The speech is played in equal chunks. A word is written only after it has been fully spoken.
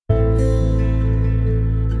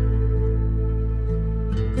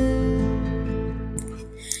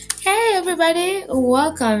everybody,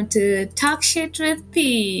 welcome to Talk Shit with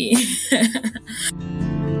P.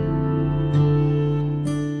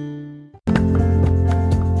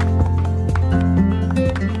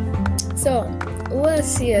 So, who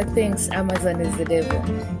else here thinks Amazon is the devil?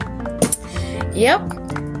 Yep,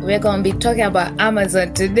 we're gonna be talking about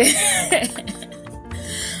Amazon today.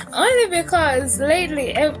 Only because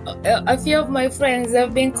lately a few of my friends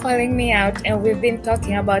have been calling me out and we've been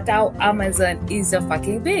talking about how Amazon is a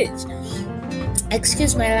fucking bitch.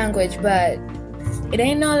 Excuse my language, but it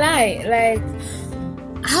ain't no lie. Like,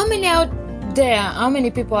 how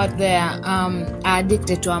many people out there are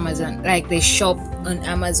addicted to Amazon? Like, they shop on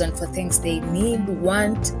Amazon for things they need,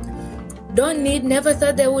 want, don't need, never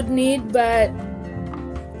thought they would need, but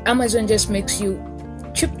Amazon just makes you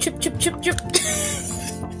chip.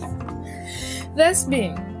 That's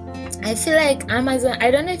me. I feel like Amazon, I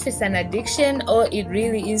don't know if it's an addiction or it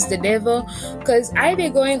really is the devil, because I be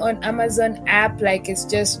going on Amazon app like it's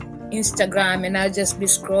just Instagram, and I'll just be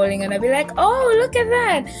scrolling and I'll be like, oh, look at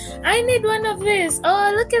that, I need one of this.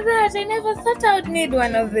 Oh, look at that, I never thought I would need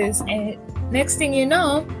one of this. And next thing you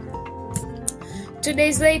know, 2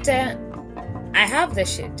 days later, I have the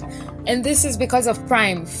shit. And this is because of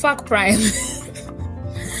Prime. Fuck Prime.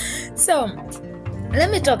 So let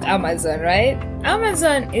me talk Amazon, right?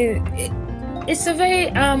 Amazon it's a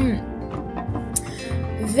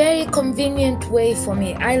very convenient way for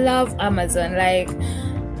me. I love Amazon. Like,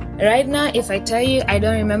 right now, if I tell you, I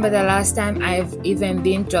don't remember the last time I've even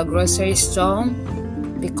been to a grocery store,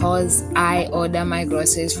 because I order my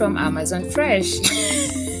groceries from Amazon Fresh.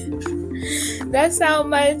 That's how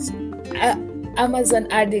much Amazon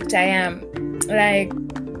addict I am. Like,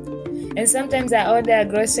 and sometimes I order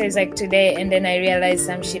groceries like today, and then I realize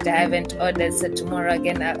some shit I haven't ordered, so tomorrow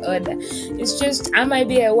again I'll order. It's just, I might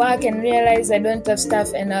be at work and realize I don't have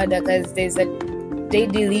stuff and order because they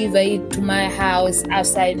deliver it to my house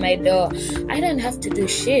outside my door. I don't have to do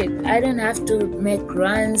shit. I don't have to make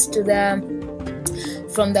runs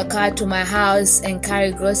from the car to my house and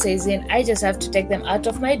carry groceries in. I just have to take them out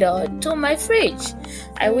of my door to my fridge.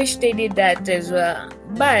 I wish they did that as well.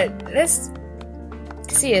 But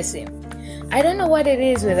seriously, I don't know what it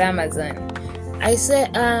is with Amazon. I say,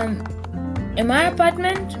 in my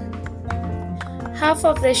apartment, half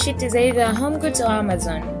of the shit is either Home Goods or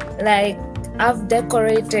Amazon. Like, I've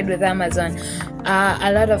decorated with Amazon.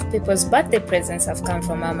 A lot of people's birthday presents have come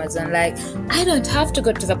from Amazon. Like, I don't have to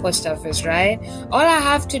go to the post office, right? All I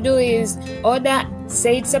have to do is order,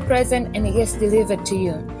 say it's a present, and it gets delivered to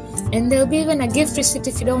you. And there'll be even a gift receipt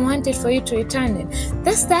if you don't want it, for you to return it.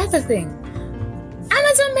 That's the other thing.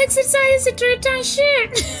 Amazon makes it so easy to return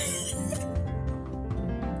shit.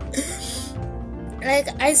 Like,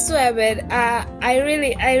 I swear, man, I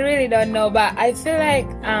really don't know, but I feel like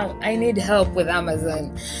I need help with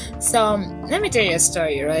Amazon. So let me tell you a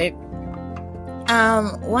story, right?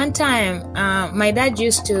 One time, my dad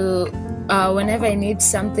used to, whenever I need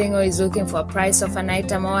something or is looking for a price of an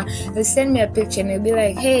item, or he'll send me a picture and he'll be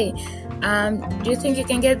like, hey, do you think you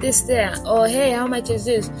can get this there? Or, hey, how much is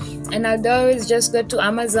this? And I'd always just go to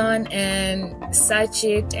Amazon and search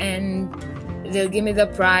it, and they'll give me the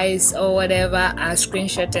price or whatever. I'll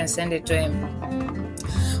screenshot and send it to him.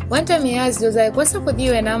 One time he asked, he was like, what's up with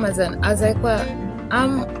you and Amazon? I was like, well,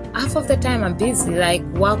 half of the time I'm busy, like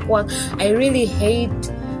work. I really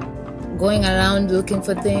hate going around looking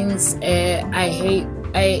for things. I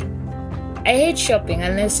hate shopping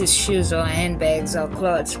unless it's shoes or handbags or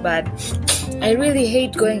clothes, but I really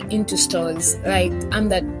hate going into stores. Like,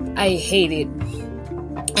 I hate it.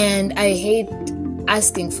 And I hate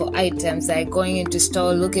asking for items, like going into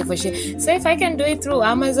store looking for shit. So if I can do it through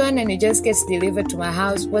Amazon and it just gets delivered to my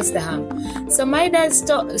house, what's the harm? So my dad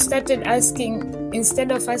started asking,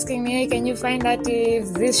 instead of asking me, hey, can you find out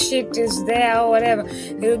if this shit is there or whatever,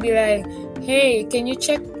 he'll be like, hey, can you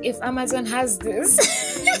check if Amazon has this?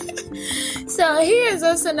 So he has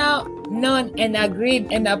also now known and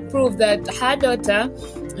agreed and approved that her daughter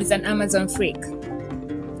is an Amazon freak.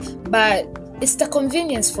 But it's the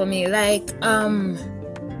convenience for me. Like,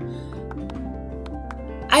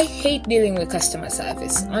 I hate dealing with customer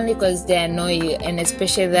service, only because they annoy you, and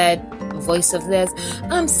especially that voice of theirs.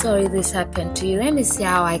 I'm sorry this happened to you. Let me see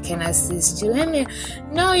how I can assist you.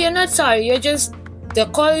 No, you're not sorry. You're just, the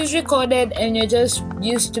call is recorded and you're just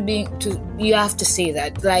used to you have to say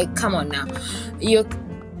that. Like, come on now.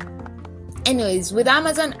 Anyways, with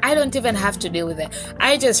Amazon, I don't even have to deal with it.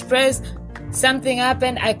 I just press, something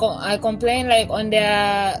happened, I complain like on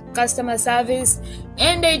their customer service,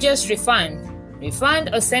 and they just refund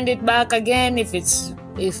or send it back again if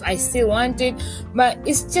I still want it. But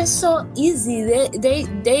it's just so easy.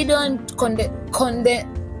 They don't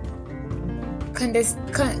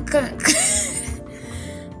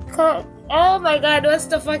oh my god, what's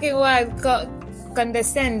the fucking word?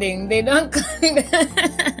 Condescending. They don't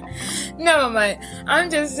never mind. I'm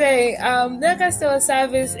just saying, their customer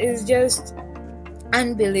service is just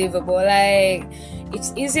unbelievable. Like,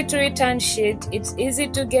 it's easy to return shit, it's easy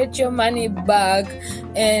to get your money back,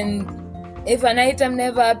 and if an item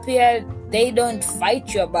never appeared, they don't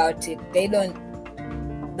fight you about it, they don't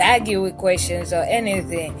bag you with questions or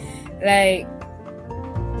anything. Like,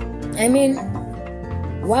 I mean,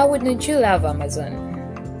 why wouldn't you love Amazon?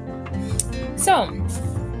 So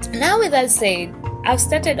now with that said, I've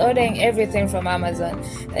started ordering everything from Amazon.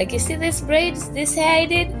 Like, you see these braids, this hair I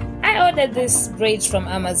did, I ordered these braids from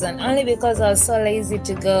Amazon only because I was so lazy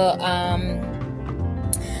to go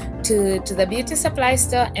to the beauty supply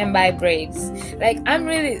store and buy braids. Like, I'm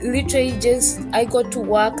really literally just, I go to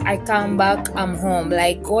work, I come back, I'm home.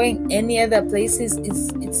 Like, going any other places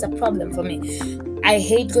it's a problem for me. I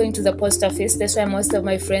hate going to the post office. That's why most of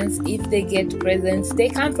my friends, if they get presents, they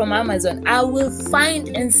come from Amazon. I will find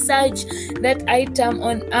and search that item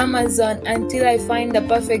on Amazon until I find the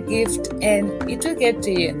perfect gift, and it will get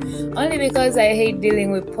to you. Only because I hate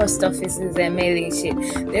dealing with post offices and mailing shit.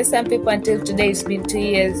 There's some people, until today, it's been 2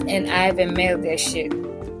 years and I haven't mailed their shit.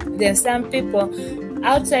 There's some people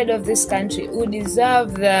outside of this country who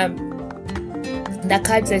deserve the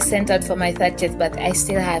cards I sent out for my 30th, but I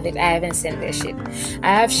still have it. I haven't sent their shit.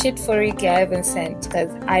 I have shit for Ricky I haven't sent because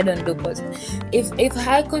I don't do post. If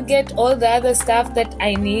I could get all the other stuff that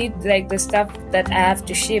I need, like the stuff that I have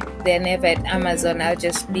to ship, they're never at Amazon. I'll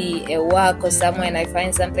just be at work or somewhere and I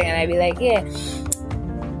find something and I'll be like, yeah,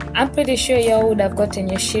 I'm pretty sure y'all would have gotten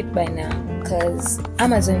your shit by now, because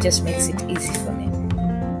Amazon just makes it easy for me.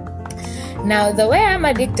 Now, the way I'm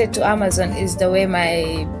addicted to Amazon is the way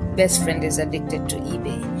my best friend is addicted to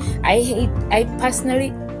eBay. I personally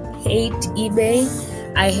hate eBay.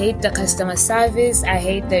 I hate the customer service. I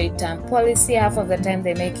hate the return policy. Half of the time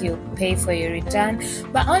they make you pay for your return,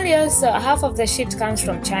 but only also half of the shit comes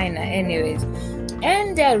from China anyways,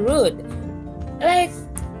 and they're rude. Like,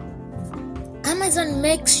 Amazon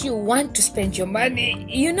makes you want to spend your money,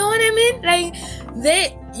 you know what I mean? Like,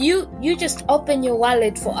 you just open your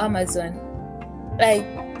wallet for Amazon. Like,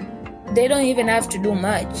 they don't even have to do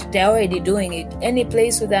much. They're already doing it. Any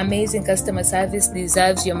place with amazing customer service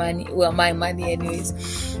deserves your money. Well, my money anyways.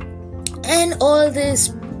 And all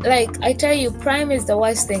this, like, I tell you, Prime is the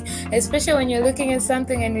worst thing. Especially when you're looking at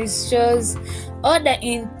something and it shows order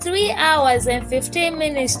in 3 hours and 15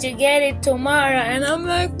 minutes to get it tomorrow. And I'm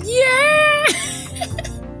like, yeah!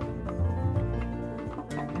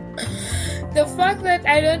 The fact that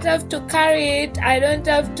I don't have to carry it,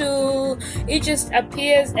 it just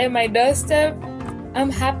appears at my doorstep, I'm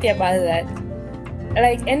happy about that.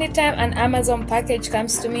 Like, anytime an Amazon package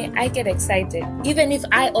comes to me, I get excited. Even if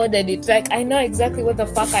I ordered it, like, I know exactly what the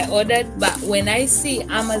fuck I ordered, but when I see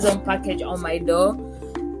Amazon package on my door,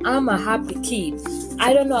 I'm a happy kid.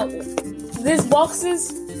 I don't know. These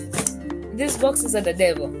boxes are the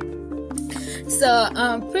devil. So,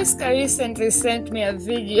 Priska recently sent me a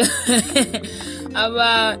video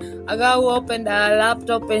about a girl who opened her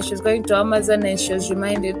laptop and she's going to Amazon and she was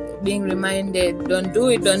being reminded, don't do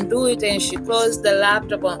it, and she closed the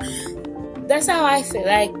laptop. That's how I feel.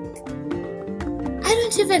 Like, I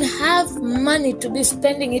don't even have money to be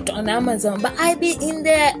spending it on Amazon, but I be in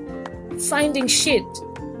there finding shit.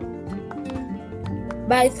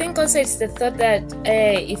 But I think also it's the thought that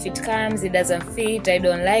if it comes, it doesn't fit, I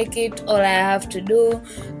don't like it, all I have to do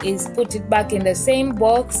is put it back in the same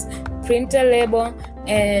box, print a label,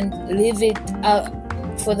 and leave it out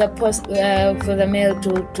for the post for the mail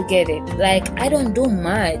to get it. Like, I don't do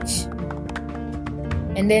much,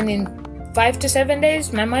 and then in 5 to 7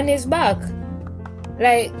 days, my money is back.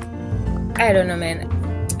 Like, I don't know, man.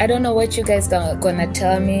 I don't know what you guys gonna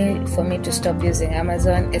tell me for me to stop using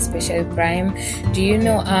Amazon, especially Prime. Do you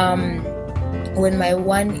know when my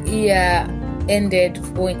 1 year ended,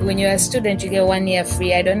 when you're a student you get 1 year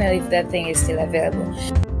free? I don't know if that thing is still available.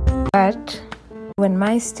 But when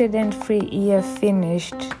my student free year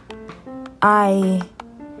finished, I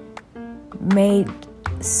made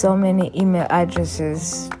so many email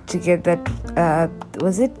addresses to get that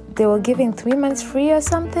was it they were giving 3 months free or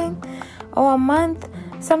something, or a month,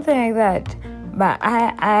 something like that. But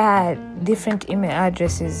I had different email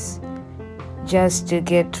addresses just to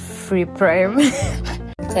get free Prime.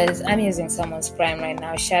 Because I'm using someone's Prime right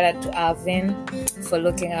now. Shout out to Alvin for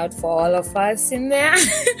looking out for all of us in there.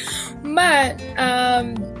 But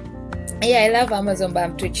yeah, I love Amazon, but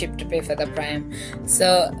I'm too cheap to pay for the Prime.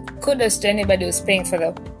 So kudos to anybody who's paying for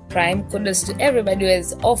the Prime. Kudos to everybody who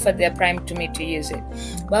has offered their Prime to me to use it.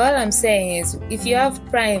 But all I'm saying is, if you have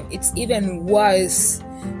Prime, it's even worse,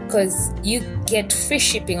 because you get free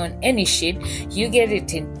shipping on any shit. You get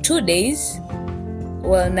it in 2 days.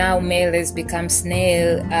 Well, now mail has become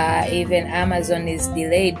snail. Even Amazon is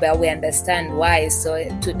delayed, but we understand why. So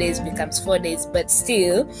 2 days becomes 4 days. But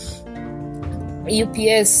still,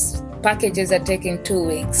 UPS packages are taking 2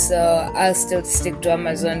 weeks. So I'll still stick to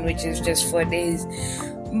Amazon, which is just 4 days.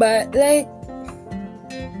 But like,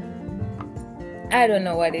 I don't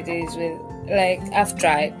know what it is with, like, I've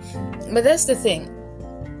tried. But that's the thing.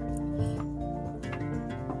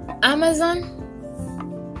 Amazon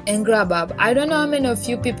and Grubhub. I don't know how many of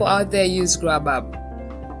you people out there use Grubhub.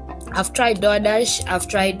 I've tried DoorDash, I've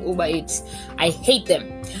tried Uber Eats. I hate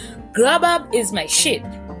them. Grubhub is my shit.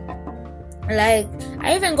 Like,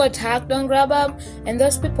 I even got hacked on Grubhub, and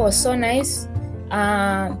those people are so nice.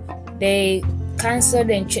 They cancelled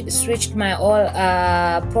and switched my all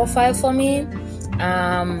profile for me,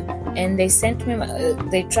 and they sent me.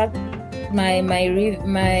 They tracked my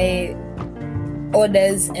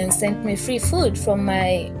orders and sent me free food from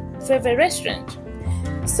my favorite restaurant.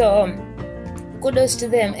 So kudos to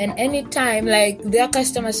them. And anytime, like, their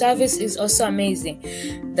customer service is also amazing.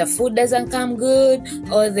 The food doesn't come good,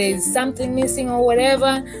 or there's something missing or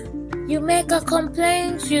whatever, you make a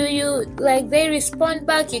complaint, you like, they respond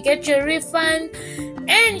back, you get your refund,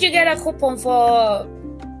 and you get a coupon for,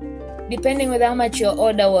 depending with how much your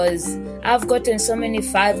order was. I've gotten so many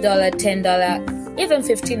 $5, $10, even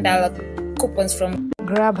 $15 coupons from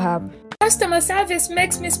Grubhub. Customer service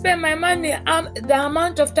makes me spend my money. The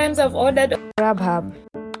amount of times I've ordered Grubhub,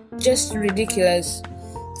 just ridiculous.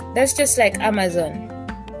 That's just like Amazon.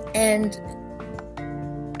 And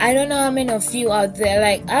I don't know how many of you out there,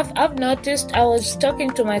 like, I've noticed, I was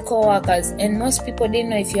talking to my coworkers, and most people didn't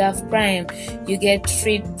know if you have Prime, you get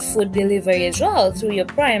free food delivery as well through your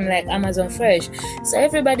Prime, like Amazon Fresh. So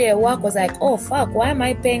everybody at work was like, oh fuck, why am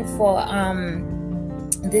I paying for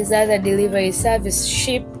this other delivery service,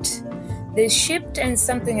 shipped and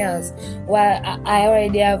something else? Well, I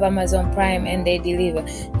already have Amazon Prime and they deliver.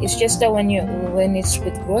 It's just that when it's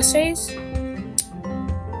with groceries,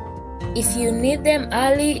 if you need them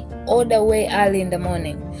early, order way early in the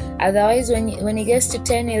morning. Otherwise, when it gets to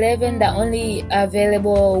 10, 11, the only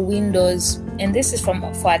available windows, and this is for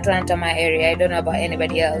Atlanta, my area, I don't know about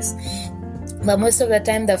anybody else, but most of the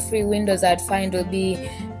time the free windows I'd find will be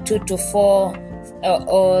 2 to 4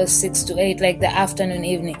 or 6 to 8, like the afternoon,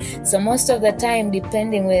 evening. So most of the time,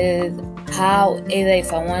 depending with how, either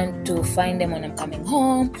if I want to find them when I'm coming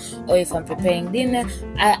home or if I'm preparing dinner,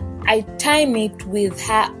 I time it with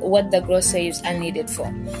what the groceries are needed for,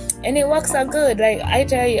 and it works out good. Like, I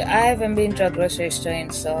tell you, I haven't been to a grocery store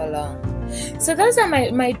in so long. So those are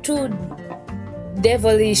my two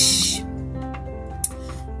devilish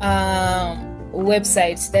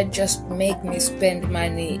websites that just make me spend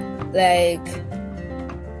money. Like,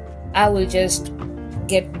 I will just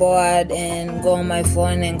get bored and go on my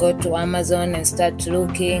phone and go to Amazon and start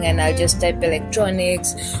looking, and I'll just type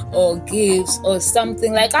electronics or gifts or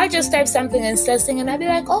something. Like, I'll just type something and start thinking, and I'll be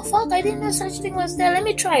like, oh fuck, I didn't know such thing was there, let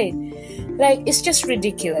me try it. Like, it's just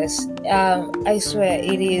ridiculous. I swear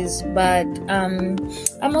it is. But I'm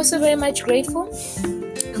also very much grateful.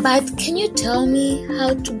 But can you tell me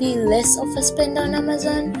how to be less of a spender on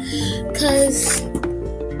Amazon? Because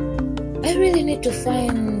I really need to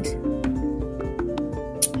find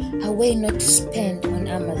a way not to spend on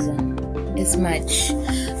Amazon as much,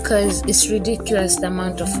 because it's ridiculous the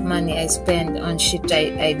amount of money I spend on shit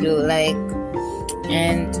I do. Like,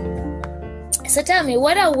 and so tell me,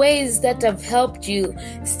 what are ways that have helped you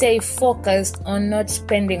stay focused on not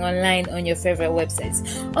spending online on your favorite websites?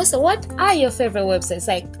 Also, what are your favorite websites?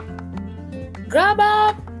 Like,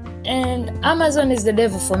 Grubhub and Amazon is the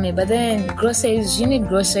devil for me, but then groceries, you need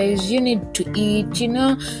to eat, you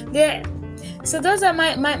know. So those are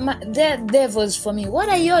they're devils for me. What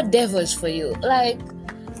are your devils for you? Like,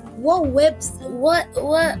 what websites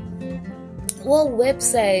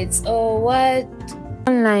or what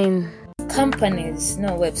online companies, no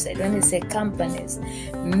website, when you say companies,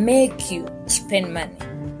 make you spend money?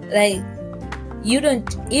 Like, you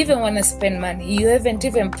don't even want to spend money, you haven't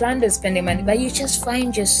even planned on spending money, but you just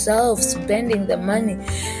find yourself spending the money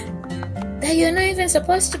that you're not even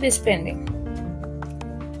supposed to be spending.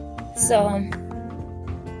 So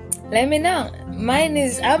let me know. Mine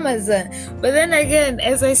is Amazon, but then again,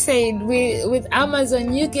 as I said, with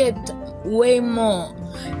Amazon you get way more.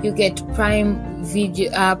 You get Prime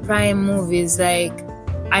Video, Prime movies. Like,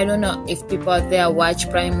 I don't know if people out there watch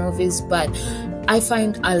Prime movies, but I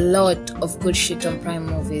find a lot of good shit on Prime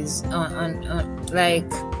movies. On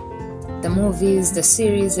like, the movies, the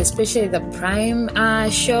series, especially the Prime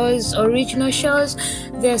shows, original shows.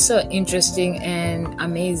 They're so interesting and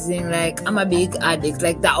amazing. Like, I'm a big addict,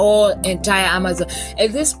 like the whole entire Amazon.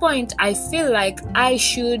 At this point, I feel like I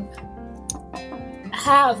should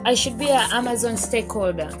be an Amazon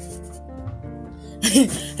stakeholder.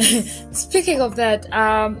 Speaking of that,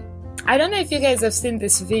 I don't know if you guys have seen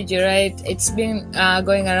this video, right? It's been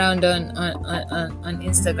going around on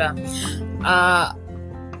Instagram.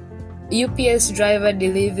 UPS driver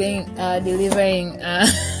delivering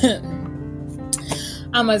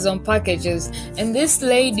Amazon packages, and this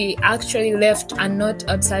lady actually left a note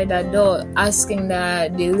outside her door asking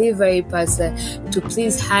the delivery person to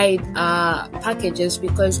please hide packages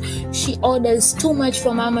because she orders too much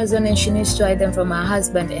from Amazon and she needs to hide them from her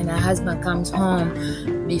husband, and her husband comes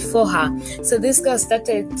home before her. So this girl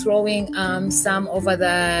started throwing some over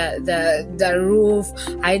the roof,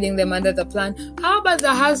 hiding them under the plant. How about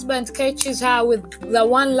the husband catches her with the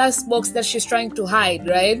one last box that she's trying to hide,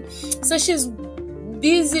 right? So she's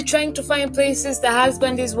busy trying to find places. The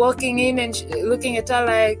husband is walking in and looking at her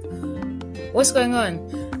like, what's going on?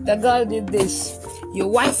 The girl did this. Your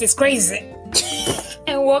wife is crazy.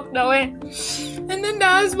 And walked away. And then the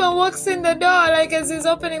husband walks in the door, like as he's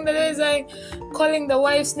opening the door, he's like calling the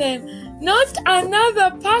wife's name. Not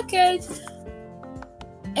another package.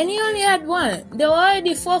 And he only had one. There were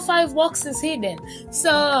already 4 or 5 boxes hidden.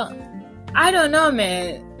 So I don't know,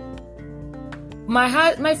 man.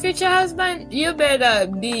 My future husband, you better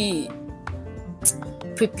be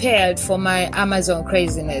prepared for my Amazon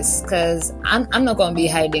craziness, because I'm not gonna be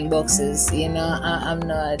hiding boxes, I'm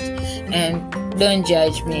not. And don't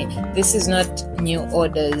judge me. This is not new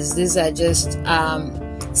orders. These are just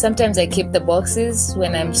sometimes I keep the boxes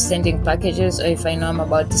when I'm sending packages, or if I know I'm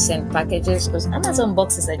about to send packages, because Amazon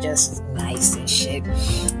boxes are just nice and shit.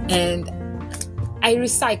 And I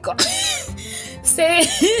recycle.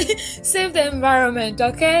 Save the environment,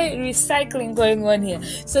 okay? Recycling going on here.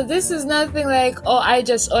 So this is nothing like, oh, I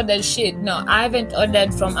just ordered shit. No, I haven't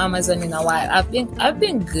ordered from Amazon in a while. I've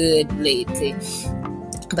been good lately.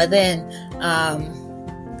 But then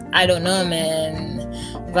I don't know, man.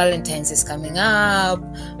 Valentine's is coming up.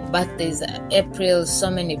 Birthdays are April, so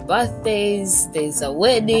many birthdays. There's a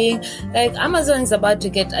wedding. Like, Amazon is about to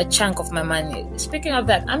get a chunk of my money. Speaking of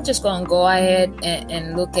that, I'm just gonna go ahead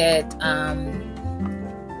and look at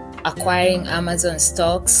acquiring Amazon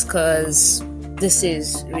stocks, because this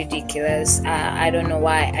is ridiculous. I don't know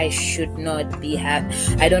why I should not be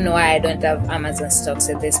I don't know why I don't have Amazon stocks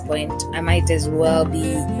at this point. I might as well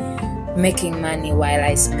be making money while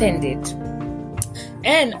I spend it.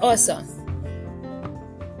 And also,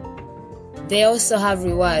 they also have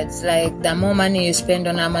rewards. Like, the more money you spend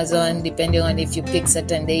on Amazon, depending on if you pick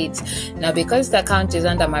certain dates. Now, because the account is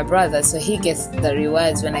under my brother, so he gets the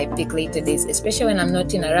rewards when I pick later days, especially when I'm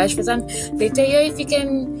not in a rush for something. They tell you, if you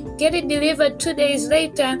can get it delivered 2 days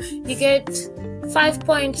later, you get 5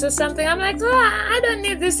 points or something. I'm like, I don't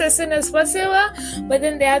need this as soon as possible. But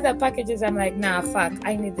then the other packages, I'm like, nah, fuck,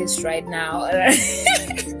 I need this right now.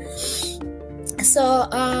 So,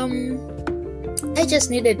 I just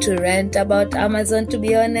needed to rant about Amazon, to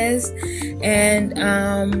be honest, and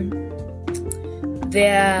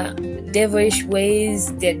their devilish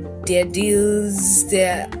ways, their deals,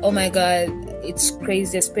 oh my god, it's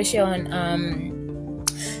crazy, especially on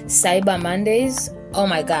Cyber Mondays. Oh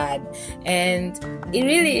my god. And it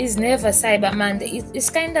really is never Cyber Monday. It's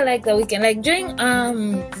kind of like the weekend. Like, during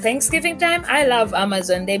Thanksgiving time, I love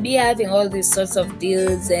Amazon. They be having all these sorts of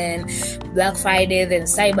deals, and Black Friday, then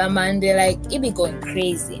Cyber Monday. Like, it be going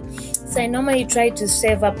crazy. So I normally try to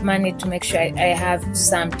save up money to make sure I have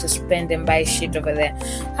some to spend and buy shit over there.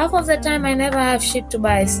 Half of the time I never have shit to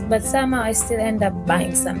buy, but somehow I still end up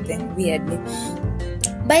buying something weirdly.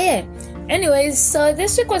 But yeah, anyways, so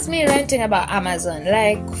this week was me ranting about Amazon.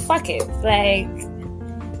 Like, fuck it. Like,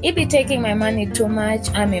 it be taking my money too much.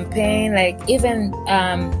 I'm in pain. Like, even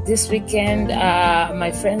this weekend,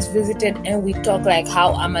 my friends visited and we talked like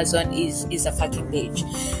how Amazon is a fucking bitch.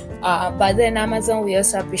 But then Amazon, we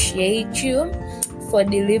also appreciate you for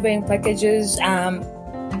delivering packages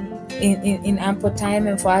in ample time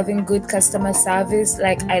and for having good customer service.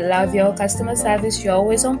 Like, I love your customer service. You're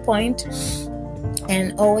always on point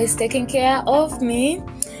and always taking care of me.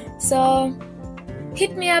 So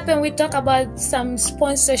hit me up and we talk about some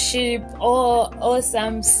sponsorship or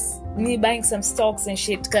some me buying some stocks and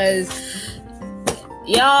shit, because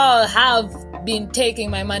y'all have been taking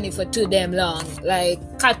my money for too damn long. Like,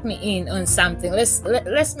 cut me in on something.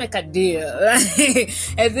 Let's make a deal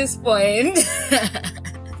at this point.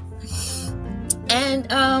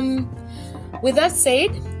 And with that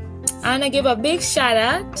said, I want to give a big shout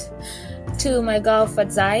out to my girl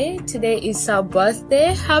Fadzai. Today is her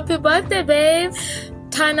birthday. Happy birthday, babe.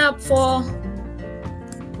 Turn up for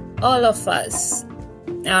all of us.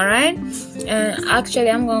 All right. Actually,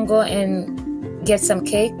 I'm gonna go and get some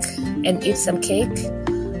cake and eat some cake.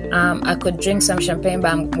 I could drink some champagne,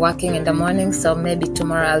 but I'm working in the morning, so maybe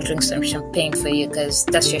tomorrow I'll drink some champagne for you because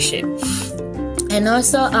that's your shit. And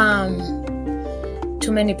also,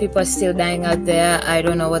 too many people are still dying out there. I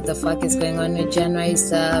don't know what the fuck is going on with January.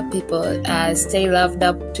 People stay loved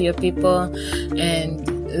up to your people and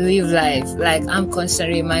live life. Like, I'm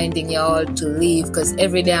constantly reminding y'all to live because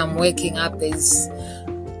every day I'm waking up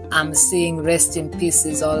I'm seeing rest in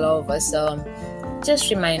pieces all over. So just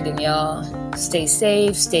reminding y'all, stay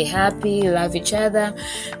safe, stay happy, love each other,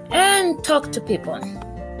 and talk to people.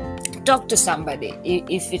 Talk to somebody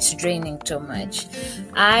if it's draining too much.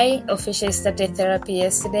 I officially started therapy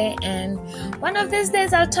yesterday, and one of these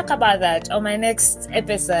days I'll talk about that on my next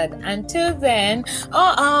episode. Until then,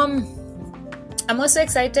 I'm also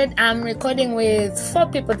excited. I'm recording with 4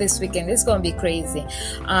 people this weekend. It's going to be crazy.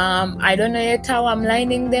 I don't know yet how I'm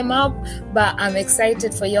lining them up, but I'm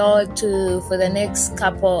excited for y'all for the next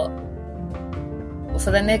couple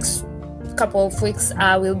of weeks.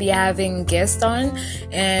 I will be having guests on,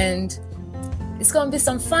 and it's going to be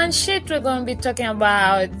some fun shit we're going to be talking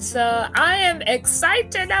about. So I am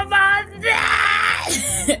excited about that.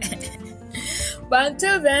 But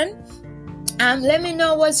until then, let me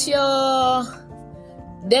know what's your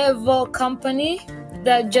devil company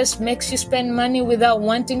that just makes you spend money without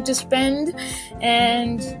wanting to spend.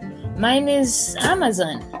 And mine is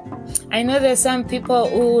Amazon. I know there's some people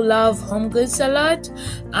who love home goods a lot.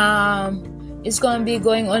 It's going to be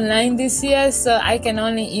going online this year, so I can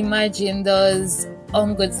only imagine those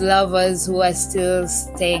home goods lovers who are still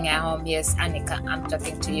staying at home. Yes, Annika, I'm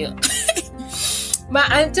talking to you.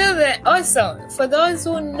 But until then, also, for those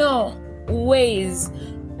who know ways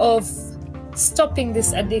of stopping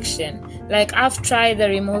this addiction, like I've tried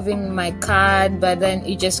removing my card, but then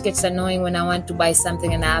it just gets annoying when I want to buy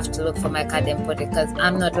something and I have to look for my card and put it, because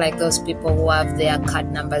I'm not like those people who have their card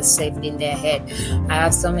numbers saved in their head. I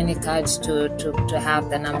have so many cards to have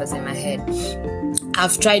the numbers in my head.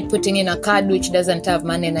 I've tried putting in a card which doesn't have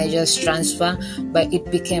money and I just transfer, but it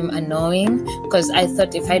became annoying because I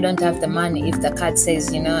thought if I don't have the money, if the card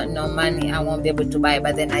says, no money, I won't be able to buy,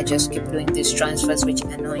 but then I just keep doing these transfers, which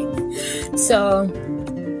annoy me. So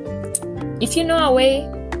if you know a way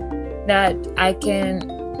that I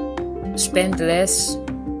can spend less,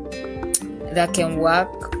 that can work,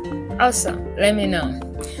 also let me know.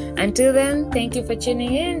 Until then, thank you for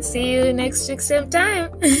tuning in. See you next week, same time.